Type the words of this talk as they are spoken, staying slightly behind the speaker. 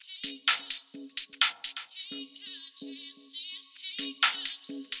I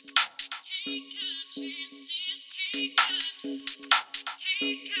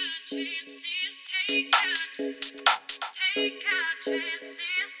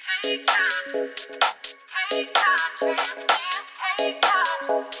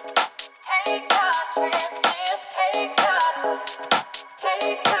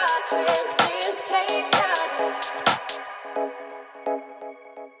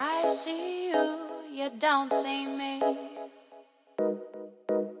see you, you don't see me.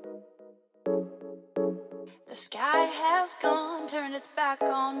 The sky has gone, turned its back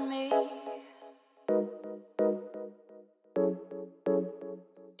on me.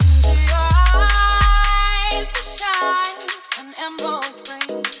 Into your eyes, the shine, an emerald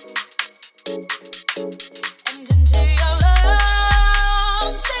green. And into your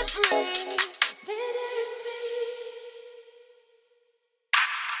lungs, they breathe bittersweet.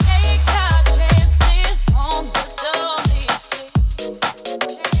 Take our chances on the stormy sea.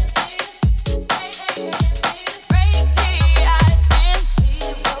 Break the ice and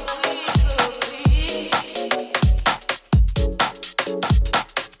see what we could be.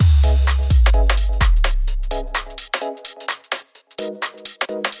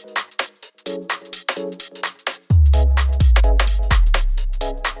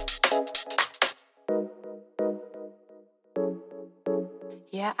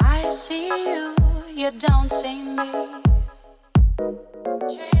 Yeah, I see you, you don't see me.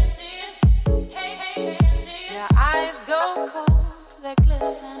 Chances, take chances. Your eyes go cold, they're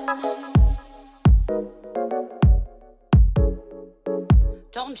glistening.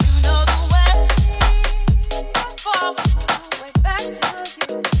 Don't you know the way? I fall my way back to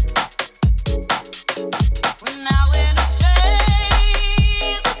you. We're now in a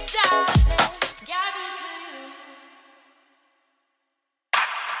straight, the stars that guide me to you.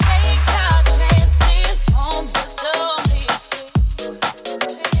 Take our chances on the stormy sea.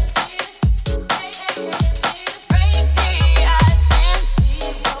 Break the ice and see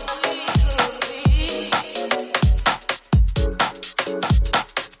what we could be.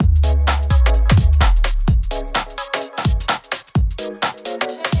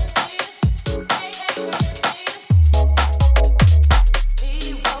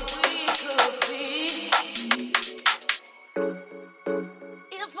 Be what we could be.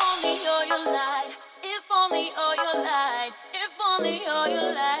 If only all your light, if only all your light, if only all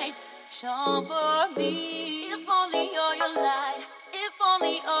your light shone for me. If only all your light, if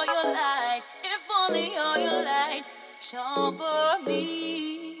only all your light, if only all your light shone for me.